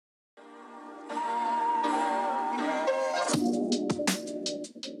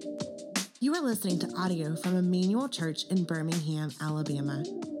You're listening to audio from Emmanuel Church in Birmingham, Alabama.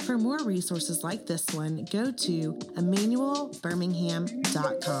 For more resources like this one, go to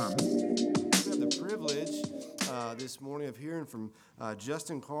emmanuelbirmingham.com. We have the privilege this morning of hearing from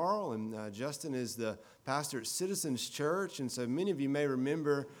Justin Carl, and Justin is the pastor at Citizens Church, and so many of you may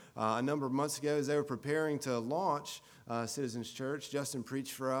remember a number of months ago as they were preparing to launch Citizens Church, Justin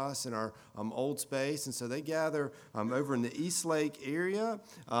preached for us in our old space, and so they gather over in the East Lake area,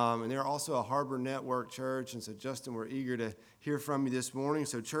 and they're also a Harbor Network church, and so Justin, we're eager to hear from you this morning.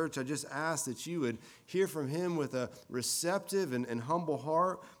 So church, I just ask that you would hear from him with a receptive and humble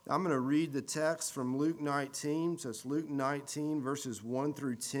heart. I'm going to read the text from Luke 19, so it's Luke 19 verses 1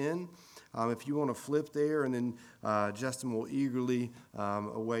 through 10. If you want to flip there, and then Justin will eagerly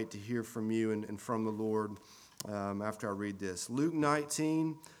await to hear from you and from the Lord after I read this. Luke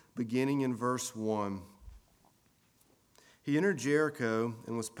 19, beginning in verse 1. He entered Jericho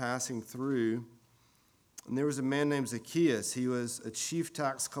and was passing through, and there was a man named Zacchaeus. He was a chief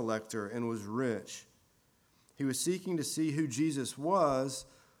tax collector and was rich. He was seeking to see who Jesus was,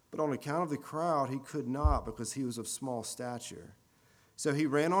 but on account of the crowd, he could not because he was of small stature. So he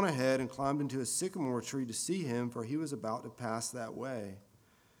ran on ahead and climbed into a sycamore tree to see him, for he was about to pass that way.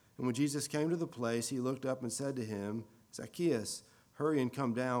 And when Jesus came to the place, he looked up and said to him, Zacchaeus, hurry and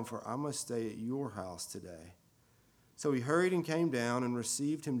come down, for I must stay at your house today. So he hurried and came down and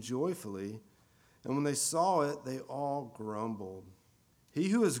received him joyfully. And when they saw it, they all grumbled. He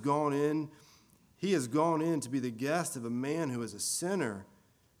has gone in to be the guest of a man who is a sinner.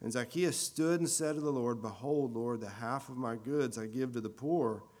 And Zacchaeus stood and said to the Lord, Behold, Lord, the half of my goods I give to the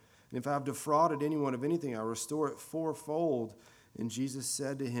poor. And if I have defrauded anyone of anything, I restore it fourfold. And Jesus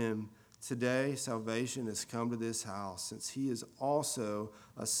said to him, Today salvation has come to this house, since he is also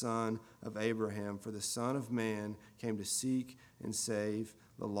a son of Abraham. For the Son of Man came to seek and save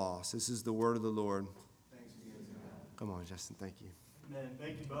the lost. This is the word of the Lord. Thanks be to God. Come on, Justin. Thank you. Man,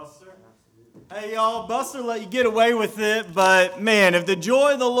 thank you, Buster. Hey, y'all, Buster let you get away with it, but man, if the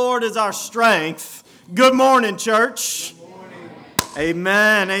joy of the Lord is our strength, good morning, church. Good morning.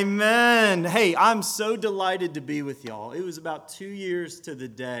 Amen, amen. Hey, I'm so delighted to be with y'all. It was about 2 years to the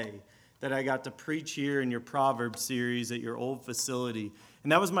day that I got to preach here in your Proverbs series at your old facility,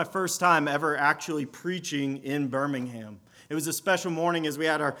 and that was my first time ever actually preaching in Birmingham. It was a special morning as we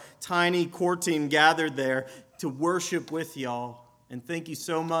had our tiny core team gathered there to worship with y'all. And thank you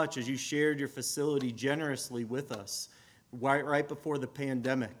so much as you shared your facility generously with us right before the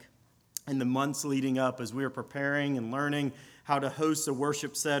pandemic and the months leading up as we were preparing and learning how to host a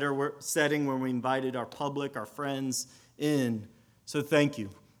worship setting where we invited our public, our friends in. So thank you.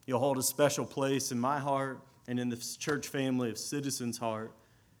 You'll hold a special place in my heart and in the church family of Citizens' heart.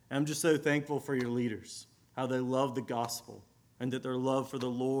 And I'm just so thankful for your leaders, how they love the gospel, and that their love for the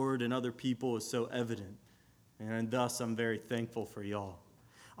Lord and other people is so evident. And thus, I'm very thankful for y'all.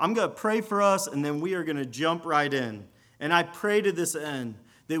 I'm going to pray for us, and then we are going to jump right in. And I pray to this end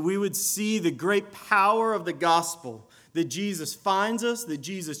that we would see the great power of the gospel, that Jesus finds us, that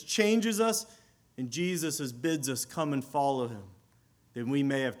Jesus changes us, and Jesus bids us come and follow him, that we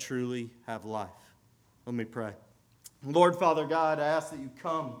may truly have life. Let me pray. Lord, Father God, I ask that you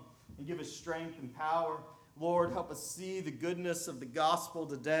come and give us strength and power. Lord, help us see the goodness of the gospel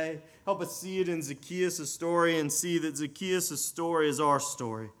today. Help us see it in Zacchaeus' story and see that Zacchaeus' story is our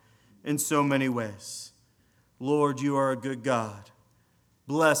story in so many ways. Lord, you are a good God.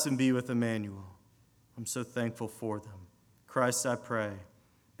 Bless and be with Emmanuel. I'm so thankful for them. Christ, I pray.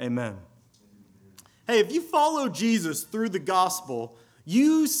 Amen. Hey, if you follow Jesus through the gospel,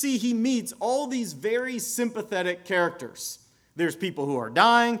 you see he meets all these very sympathetic characters. There's people who are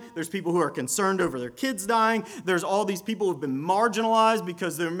dying. There's people who are concerned over their kids dying. There's all these people who've been marginalized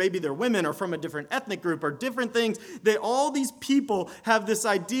because maybe they're women or from a different ethnic group or different things. That all these people have this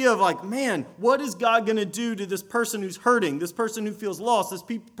idea of like, man, what is God going to do to this person who's hurting, this person who feels lost, this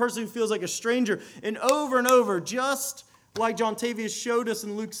person who feels like a stranger? And over, just like John Tavius showed us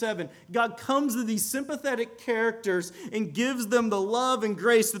in Luke 7, God comes to these sympathetic characters and gives them the love and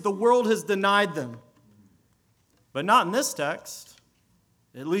grace that the world has denied them. But not in this text,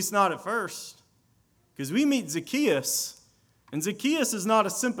 at least not at first, because we meet Zacchaeus, and Zacchaeus is not a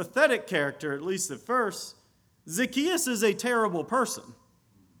sympathetic character, at least at first. Zacchaeus is a terrible person.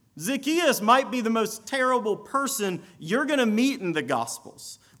 Zacchaeus might be the most terrible person you're going to meet in the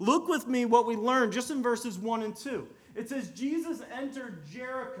Gospels. Look with me what we learned just in verses 1 and 2. It says, Jesus entered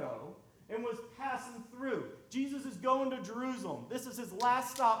Jericho and was passing through. Jesus is going to Jerusalem. This is his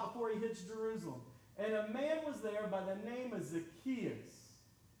last stop before he hits Jerusalem. And a man was there by the name of Zacchaeus.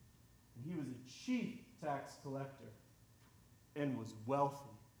 He was a chief tax collector and was wealthy.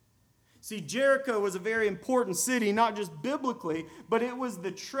 See, Jericho was a very important city, not just biblically, but it was the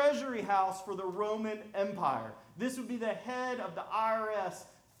treasury house for the Roman Empire. This would be the head of the IRS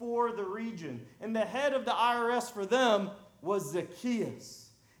for the region. And the head of the IRS for them was Zacchaeus.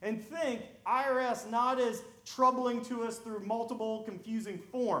 And think, IRS not as troubling to us through multiple confusing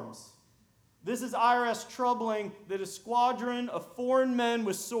forms. This is IRS troubling that a squadron of foreign men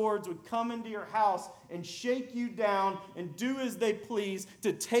with swords would come into your house and shake you down and do as they please,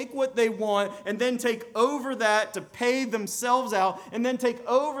 to take what they want and then take over that to pay themselves out, and then take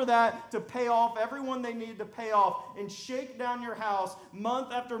over that to pay off everyone they need to pay off, and shake down your house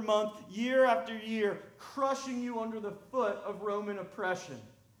month after month, year after year, crushing you under the foot of Roman oppression.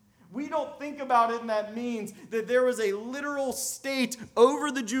 We don't think about it, and that means that there was a literal state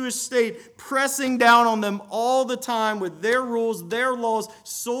over the Jewish state pressing down on them all the time with their rules, their laws,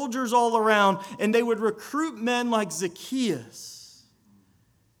 soldiers all around, and they would recruit men like Zacchaeus,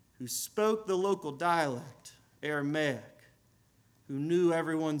 who spoke the local dialect, Aramaic, who knew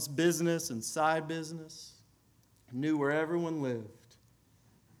everyone's business and side business, knew where everyone lived,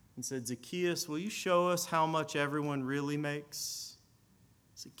 and said, "Zacchaeus, will you show us how much everyone really makes?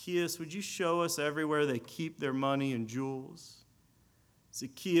 Zacchaeus, would you show us everywhere they keep their money and jewels?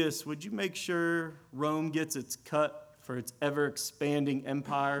 Zacchaeus, would you make sure Rome gets its cut for its ever-expanding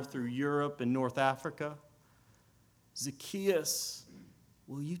empire through Europe and North Africa? Zacchaeus,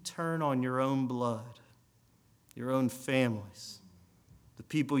 will you turn on your own blood, your own families, the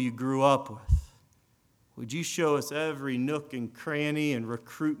people you grew up with? Would you show us every nook and cranny and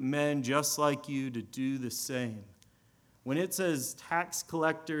recruit men just like you to do the same?" When it says tax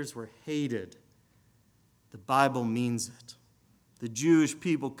collectors were hated, the Bible means it. The Jewish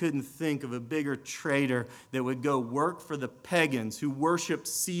people couldn't think of a bigger traitor that would go work for the pagans who worshiped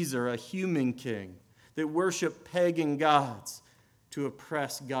Caesar, a human king, that worshiped pagan gods, to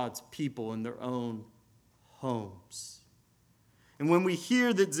oppress God's people in their own homes. And when we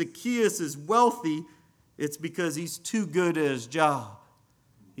hear that Zacchaeus is wealthy, it's because he's too good at his job.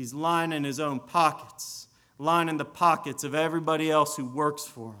 He's lining his own pockets, lining the pockets of everybody else who works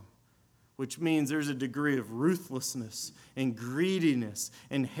for him, which means there's a degree of ruthlessness and greediness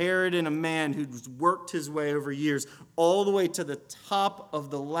inherent in a man who's worked his way over years all the way to the top of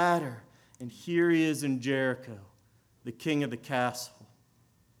the ladder. And here he is in Jericho, the king of the castle,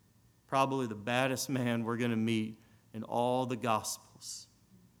 probably the baddest man we're going to meet in all the Gospels.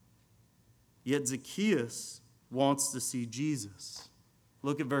 Yet Zacchaeus wants to see Jesus.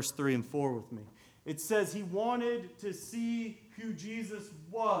 Look at verse 3 and 4 with me. It says he wanted to see who Jesus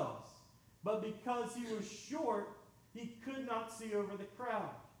was, but because he was short, he could not see over the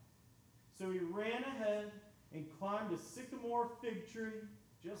crowd. So he ran ahead and climbed a sycamore fig tree,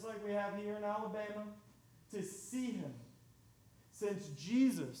 just like we have here in Alabama, to see him, since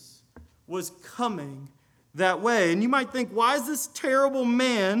Jesus was coming that way. And you might think, why does this terrible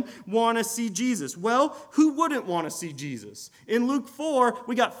man want to see Jesus? Well, who wouldn't want to see Jesus? In Luke 4,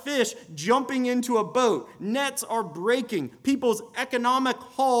 we got fish jumping into a boat. Nets are breaking. People's economic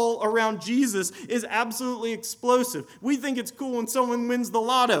haul around Jesus is absolutely explosive. We think it's cool when someone wins the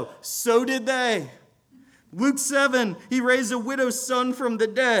lotto. So did they. Luke 7, he raised a widow's son from the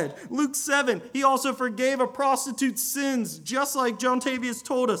dead. Luke 7, he also forgave a prostitute's sins, just like John Tavius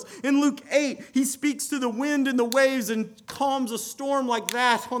told us. In Luke 8, he speaks to the wind and the waves and calms a storm like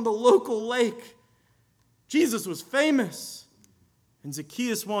that on the local lake. Jesus was famous, and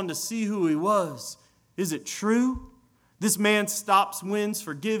Zacchaeus wanted to see who he was. Is it true? This man stops winds,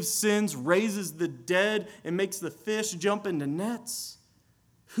 forgives sins, raises the dead, and makes the fish jump into nets?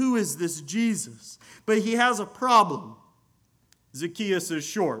 Who is this Jesus? But he has a problem. Zacchaeus is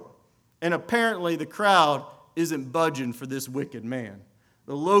short, and apparently the crowd isn't budging for this wicked man.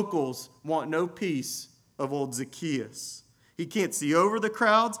 The locals want no piece of old Zacchaeus. He can't see over the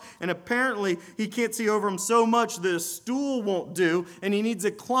crowds, and apparently he can't see over them so much that a stool won't do, and he needs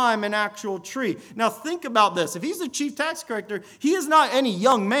to climb an actual tree. Now think about this. If he's the chief tax collector, he is not any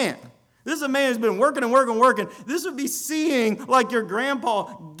young man. This is a man who's been working and working and working. This would be seeing like your grandpa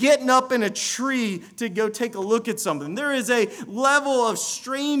getting up in a tree to go take a look at something. There is a level of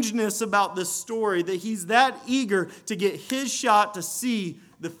strangeness about this story that he's that eager to get his shot to see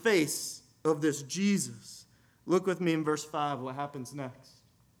the face of this Jesus. Look with me in verse 5, what happens next.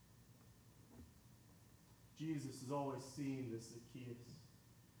 Jesus is always seeing this Zacchaeus.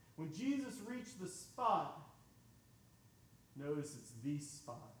 When Jesus reached the spot, notice it's the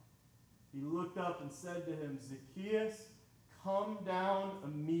spot. He looked up and said to him, "Zacchaeus, come down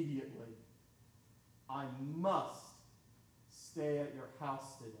immediately. I must stay at your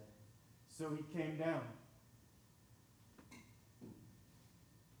house today." So he came down.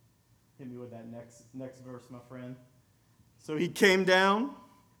 Hit me with that next verse, my friend. So he came down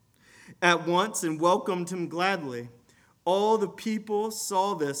at once and welcomed him gladly. All the people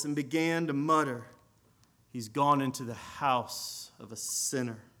saw this and began to mutter, "He's gone into the house of a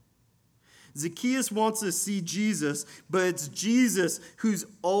sinner." Zacchaeus wants to see Jesus, but it's Jesus who's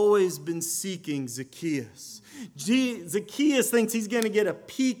always been seeking Zacchaeus. Zacchaeus thinks he's going to get a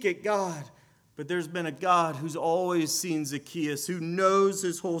peek at God, but there's been a God who's always seen Zacchaeus, who knows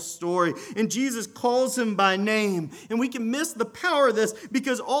his whole story. And Jesus calls him by name. And we can miss the power of this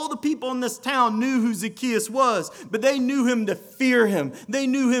because all the people in this town knew who Zacchaeus was, but they knew him to fear him. They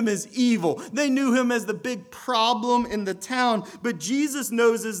knew him as evil. They knew him as the big problem in the town. But Jesus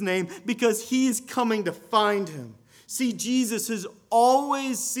knows his name because he's coming to find him. See, Jesus has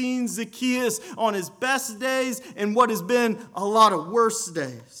always seen Zacchaeus on his best days and what has been a lot of worse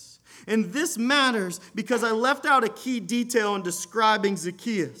days. And this matters because I left out a key detail in describing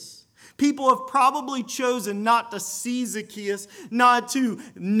Zacchaeus. People have probably chosen not to see Zacchaeus, not to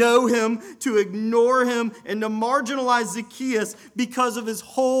know him, to ignore him, and to marginalize Zacchaeus because of his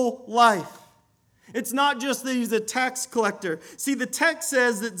whole life. It's not just that he's a tax collector. See, the text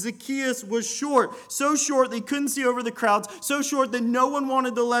says that Zacchaeus was short, so short that he couldn't see over the crowds, so short that no one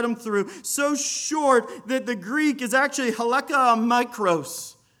wanted to let him through, so short that the Greek is actually haleka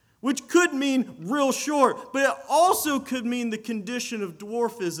mikros, which could mean real short, but it also could mean the condition of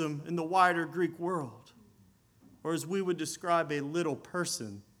dwarfism in the wider Greek world, or as we would describe a little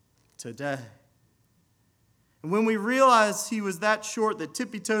person today. And when we realize he was that short that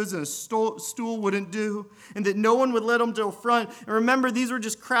tippy toes and a stool wouldn't do, and that no one would let him to the front, and remember, these were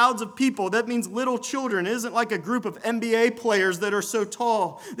just crowds of people. That means little children. It isn't like a group of NBA players that are so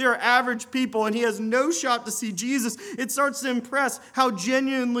tall. They are average people, and he has no shot to see Jesus. It starts to impress how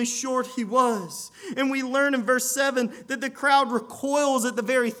genuinely short he was. And we learn in verse 7 that the crowd recoils at the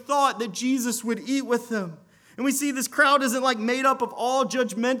very thought that Jesus would eat with them. And we see this crowd isn't like made up of all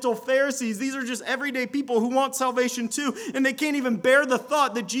judgmental Pharisees. These are just everyday people who want salvation too. And they can't even bear the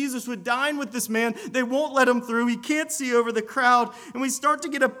thought that Jesus would dine with this man. They won't let him through. He can't see over the crowd. And we start to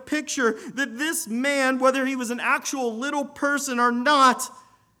get a picture that this man, whether he was an actual little person or not,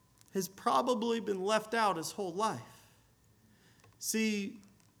 has probably been left out his whole life. See,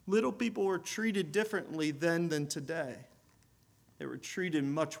 little people were treated differently then than today. They were treated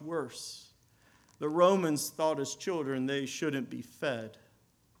much worse. The Romans thought as children they shouldn't be fed,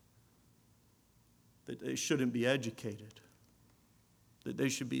 that they shouldn't be educated, that they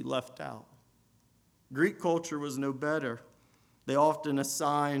should be left out. Greek culture was no better. They often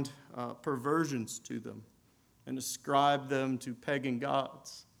assigned perversions to them and ascribed them to pagan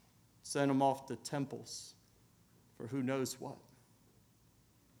gods, sent them off to temples for who knows what.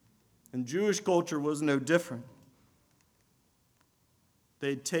 And Jewish culture was no different.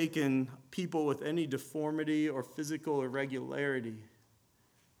 They'd taken people with any deformity or physical irregularity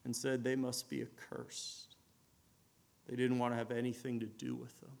and said they must be accursed. They didn't want to have anything to do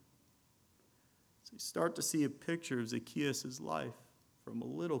with them. So you start to see a picture of Zacchaeus' life from a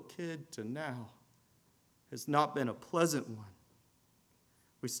little kid to now. Has not been a pleasant one.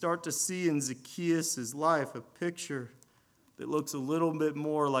 We start to see in Zacchaeus' life a picture that looks a little bit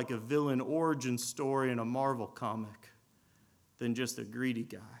more like a villain origin story in a Marvel comic than just a greedy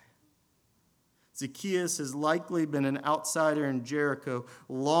guy. Zacchaeus has likely been an outsider in Jericho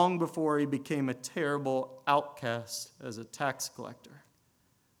long before he became a terrible outcast as a tax collector.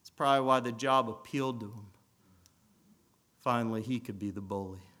 It's probably why the job appealed to him. Finally, he could be the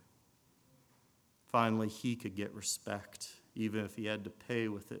bully. Finally, he could get respect, even if he had to pay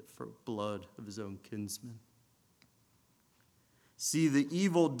with it for blood of his own kinsmen. See, the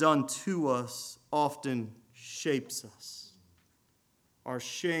evil done to us often shapes us. Our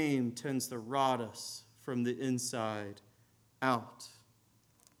shame tends to rot us from the inside out.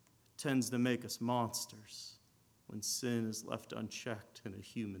 It tends to make us monsters when sin is left unchecked in a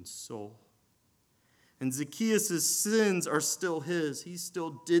human soul. And Zacchaeus' sins are still his. He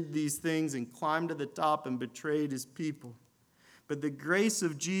still did these things and climbed to the top and betrayed his people. But the grace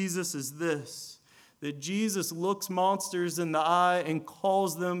of Jesus is this, that Jesus looks monsters in the eye and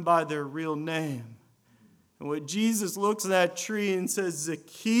calls them by their real name. And when Jesus looks at that tree and says,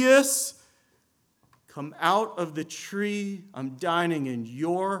 Zacchaeus, come out of the tree. I'm dining in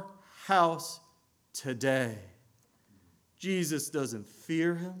your house today. Jesus doesn't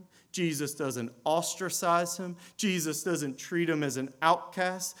fear him. Jesus doesn't ostracize him. Jesus doesn't treat him as an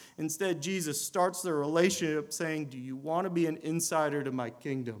outcast. Instead, Jesus starts the relationship saying, do you want to be an insider to my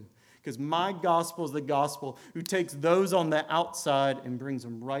kingdom? Because my gospel is the gospel who takes those on the outside and brings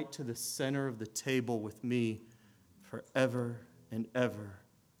them right to the center of the table with me forever and ever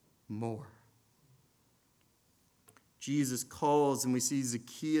more. Jesus calls, and we see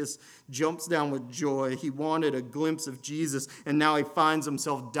Zacchaeus jumps down with joy. He wanted a glimpse of Jesus, and now he finds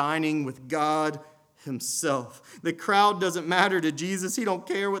himself dining with God himself. The crowd doesn't matter to Jesus. He don't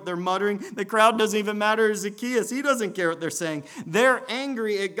care what they're muttering. The crowd doesn't even matter to Zacchaeus. He doesn't care what they're saying. They're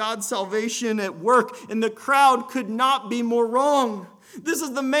angry at God's salvation at work, and the crowd could not be more wrong. This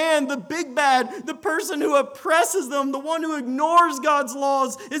is the man, the big bad, the person who oppresses them, the one who ignores God's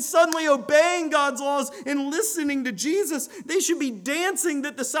laws, is suddenly obeying God's laws and listening to Jesus. They should be dancing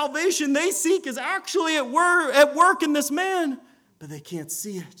that the salvation they seek is actually at work in this man, but they can't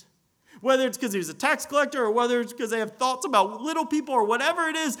see it. Whether it's because he was a tax collector or whether it's because they have thoughts about little people or whatever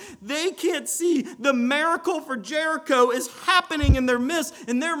it is, they can't see the miracle for Jericho is happening in their midst,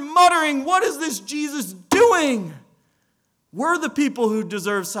 and they're muttering, "What is this Jesus doing?" We're the people who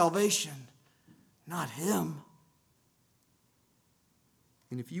deserve salvation, not him.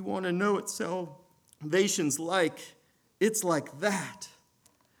 And if you want to know what salvation's like, it's like that.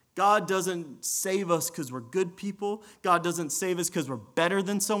 God doesn't save us because we're good people. God doesn't save us because we're better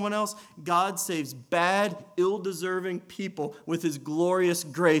than someone else. God saves bad, ill-deserving people with his glorious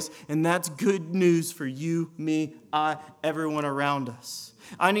grace. And that's good news for you, me, I, everyone around us.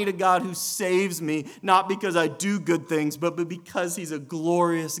 I need a God who saves me, not because I do good things, but because he's a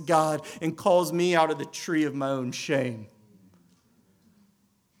glorious God and calls me out of the tree of my own shame.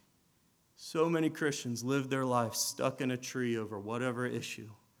 So many Christians live their life stuck in a tree over whatever issue,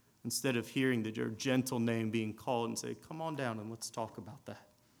 instead of hearing your gentle name being called and say, "Come on down and let's talk about that.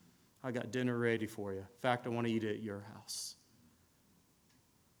 I got dinner ready for you. In fact, I want to eat it at your house."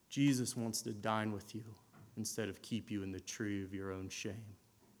 Jesus wants to dine with you instead of keep you in the tree of your own shame.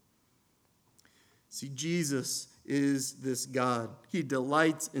 See, Jesus is this God. He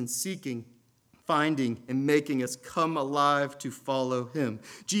delights in seeking, finding, and making us come alive to follow him.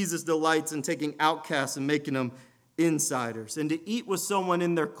 Jesus delights in taking outcasts and making them insiders. And to eat with someone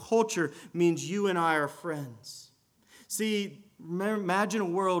in their culture means you and I are friends. See, imagine a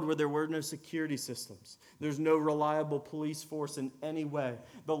world where there were no security systems. There's no reliable police force in any way.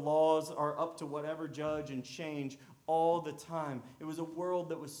 The laws are up to whatever judge and change all the time. It was a world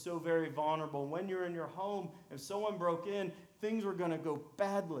that was so very vulnerable. When you're in your home, if someone broke in, things were going to go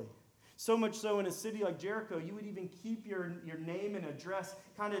badly. So much so in a city like Jericho, you would even keep your name and address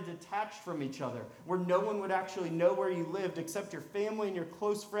kind of detached from each other, where no one would actually know where you lived except your family and your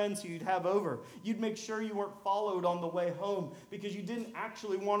close friends who you'd have over. You'd make sure you weren't followed on the way home because you didn't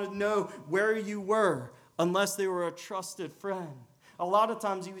actually want to know where you were unless they were a trusted friend. A lot of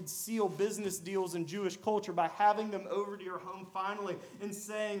times you would seal business deals in Jewish culture by having them over to your home finally and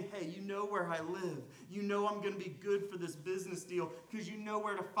saying, "Hey, you know where I live. You know I'm going to be good for this business deal because you know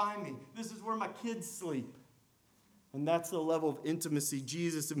where to find me. This is where my kids sleep." And that's the level of intimacy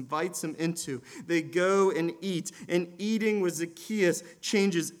Jesus invites him into. They go and eat, and eating with Zacchaeus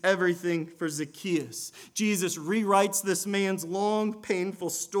changes everything for Zacchaeus. Jesus rewrites this man's long,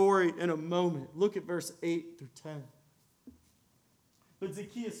 painful story in a moment. Look at verse 8 through 10. But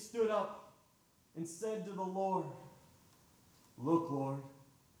Zacchaeus stood up and said to the Lord, "Look, Lord,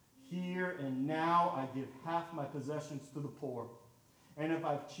 here and now I give half my possessions to the poor. And if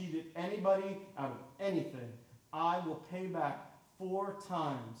I've cheated anybody out of anything, I will pay back 4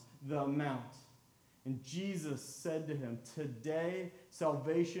 times the amount." And Jesus said to him, "Today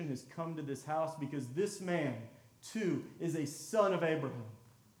salvation has come to this house because this man, too, is a son of Abraham.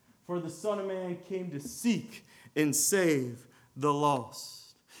 For the Son of Man came to seek and save the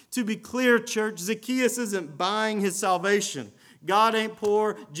lost." To be clear, church, Zacchaeus isn't buying his salvation. God ain't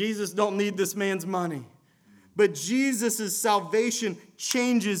poor. Jesus don't need this man's money. But Jesus' salvation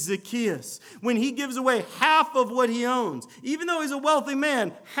changes Zacchaeus. When he gives away half of what he owns, even though he's a wealthy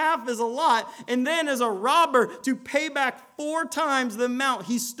man, half is a lot, and then as a robber to pay back 4 times the amount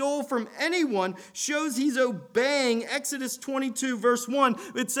he stole from anyone, shows he's obeying Exodus 22 verse 1.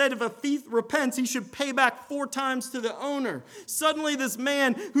 It said if a thief repents, he should pay back 4 times to the owner. Suddenly this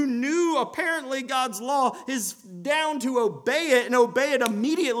man who knew apparently God's law is down to obey it and obey it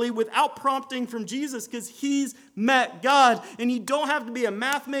immediately without prompting from Jesus because he's met God. And you don't have to be a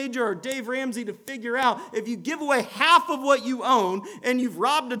math major or Dave Ramsey to figure out if you give away half of what you own and you've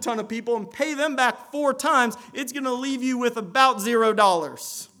robbed a ton of people and pay them back 4 times, it's going to leave you with about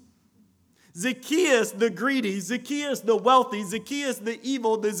 $0. Zacchaeus the greedy, Zacchaeus the wealthy, Zacchaeus the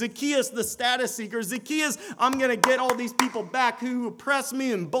evil, the Zacchaeus the status seeker, Zacchaeus, I'm going to get all these people back who oppressed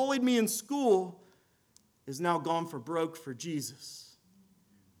me and bullied me in school, is now gone for broke for Jesus.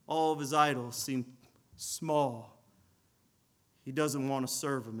 All of his idols seem small. He doesn't want to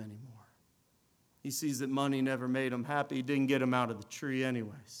serve him anymore. He sees that money never made him happy. He didn't get him out of the tree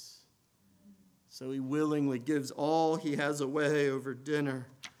anyways. So he willingly gives all he has away over dinner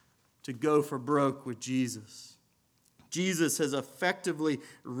to go for broke with Jesus. Jesus has effectively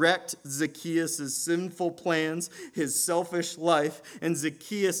wrecked Zacchaeus' sinful plans, his selfish life, and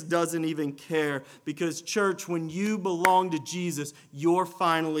Zacchaeus doesn't even care because, church, when you belong to Jesus, you're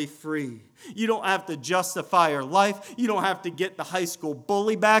finally free. You don't have to justify your life. You don't have to get the high school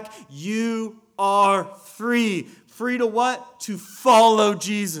bully back. You are free. Free to what? To follow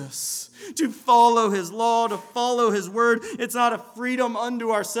Jesus. To follow his law, to follow his word. It's not a freedom unto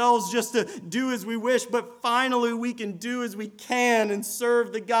ourselves just to do as we wish, but finally we can do as we can and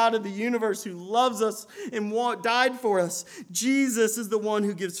serve the God of the universe who loves us and died for us. Jesus is the one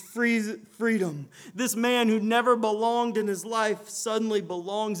who gives freedom. This man who never belonged in his life suddenly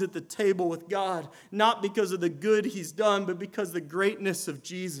belongs at the table with God, not because of the good he's done, but because of the greatness of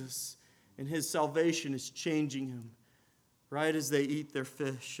Jesus. And his salvation is changing him right as they eat their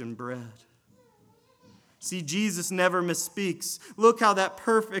fish and bread. See, Jesus never misspeaks. Look how that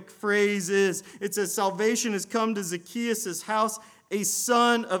perfect phrase is. It says, salvation has come to Zacchaeus' house, a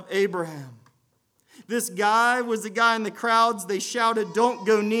son of Abraham. This guy was the guy in the crowds. They shouted, don't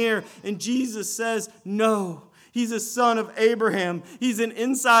go near. And Jesus says, no. He's a son of Abraham. He's an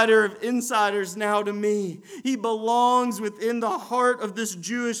insider of insiders now to me. He belongs within the heart of this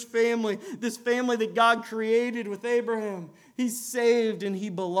Jewish family, this family that God created with Abraham. He's saved and he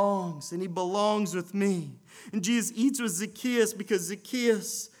belongs with me. And Jesus eats with Zacchaeus because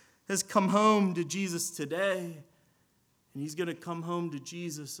Zacchaeus has come home to Jesus today, and he's going to come home to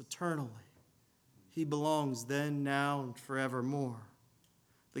Jesus eternally. He belongs then, now, and forevermore.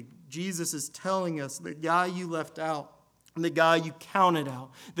 Jesus is telling us the guy you left out, the guy you counted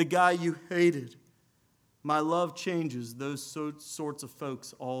out, the guy you hated. My love changes those sorts of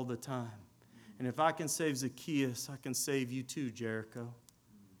folks all the time. And if I can save Zacchaeus, I can save you too, Jericho.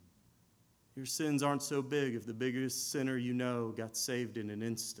 Your sins aren't so big if the biggest sinner you know got saved in an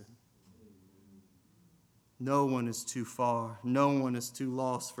instant. No one is too far. No one is too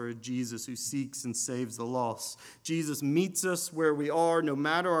lost for a Jesus who seeks and saves the lost. Jesus meets us where we are, no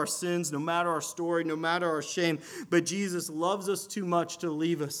matter our sins, no matter our story, no matter our shame. But Jesus loves us too much to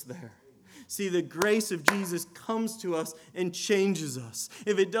leave us there. See, the grace of Jesus comes to us and changes us.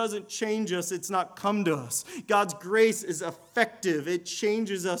 If it doesn't change us, it's not come to us. God's grace is effective. It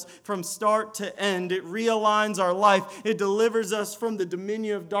changes us from start to end. It realigns our life. It delivers us from the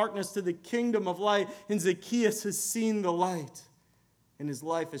dominion of darkness to the kingdom of light. And Zacchaeus has seen the light. And his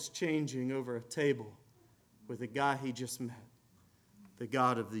life is changing over a table with a guy he just met, the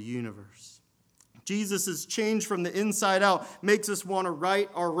God of the universe. Jesus' change from the inside out makes us want to right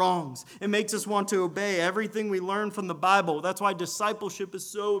our wrongs. It makes us want to obey everything we learn from the Bible. That's why discipleship is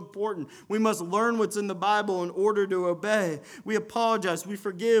so important. We must learn what's in the Bible in order to obey. We apologize, we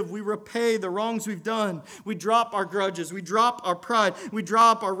forgive, we repay the wrongs we've done. We drop our grudges, we drop our pride, we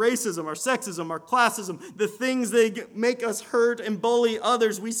drop our racism, our sexism, our classism, the things that make us hurt and bully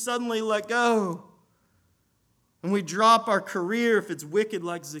others, we suddenly let go. And we drop our career if it's wicked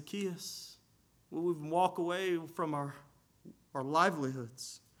like Zacchaeus. We walk away from our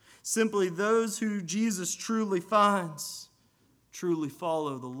livelihoods. Simply those who Jesus truly finds truly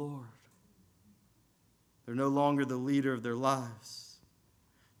follow the Lord. They're no longer the leader of their lives.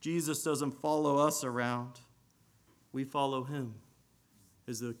 Jesus doesn't follow us around. We follow him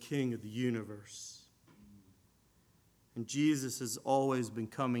as the King of the universe. And Jesus has always been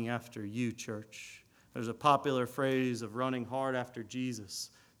coming after you, church. There's a popular phrase of running hard after Jesus.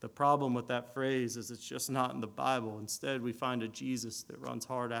 The problem with that phrase is it's just not in the Bible. Instead, we find a Jesus that runs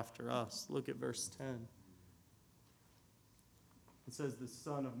hard after us. Look at verse 10. It says, the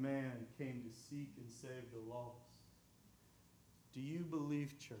Son of Man came to seek and save the lost. Do you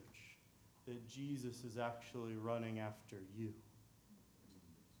believe, church, that Jesus is actually running after you?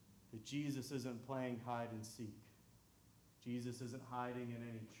 That Jesus isn't playing hide and seek. Jesus isn't hiding in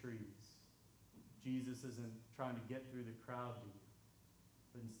any trees. Jesus isn't trying to get through the crowd to you.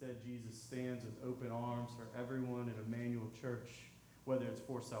 But instead, Jesus stands with open arms for everyone at Emmanuel Church, whether it's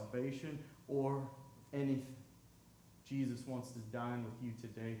for salvation or anything. Jesus wants to dine with you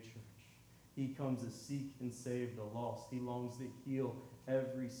today, church. He comes to seek and save the lost. He longs to heal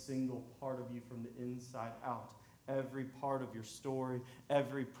every single part of you from the inside out. Every part of your story,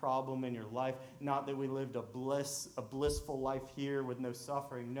 every problem in your life. Not that we lived a blissful life here with no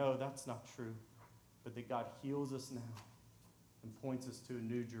suffering. No, that's not true. But that God heals us now and points us to a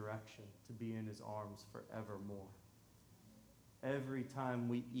new direction, to be in his arms forevermore. Every time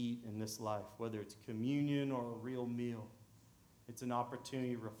we eat in this life, whether it's communion or a real meal, it's an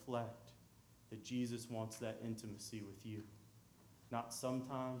opportunity to reflect that Jesus wants that intimacy with you. Not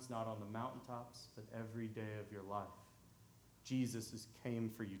sometimes, not on the mountaintops, but every day of your life. Jesus has came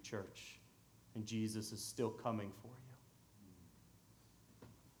for you, church, and Jesus is still coming for you.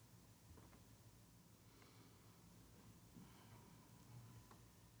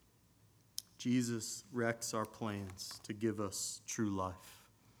 Jesus wrecks our plans to give us true life.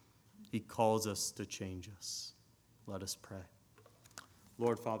 He calls us to change us. Let us pray.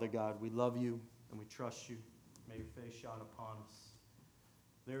 Lord, Father God, we love you and we trust you. May your face shine upon us.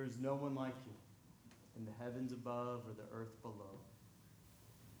 There is no one like you in the heavens above or the earth below.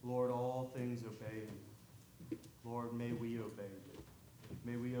 Lord, all things obey you. Lord, may we obey you.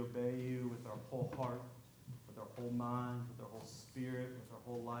 May we obey you with our whole heart, with our whole mind, with our whole spirit, with our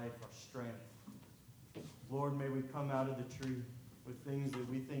whole life, our strength. Lord, may we come out of the tree with things that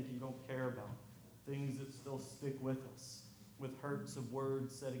we think you don't care about, things that still stick with us, with hurts of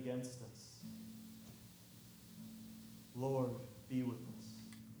words said against us. Lord, be with us.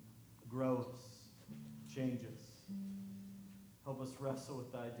 Grow us. Change us. Help us wrestle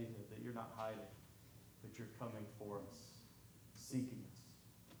with the idea that you're not hiding, but you're coming for us, seeking us,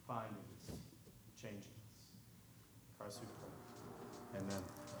 finding us, changing us. In Christ we pray. Amen.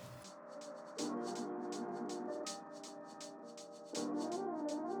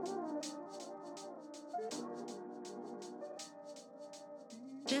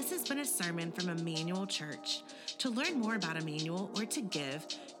 This has been a sermon from Emmanuel Church. To learn more about Emmanuel or to give,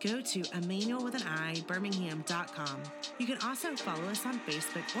 go to emmanuelwithani.birmingham.com. You can also follow us on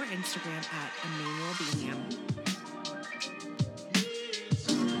Facebook or Instagram at Emmanuel Bingham.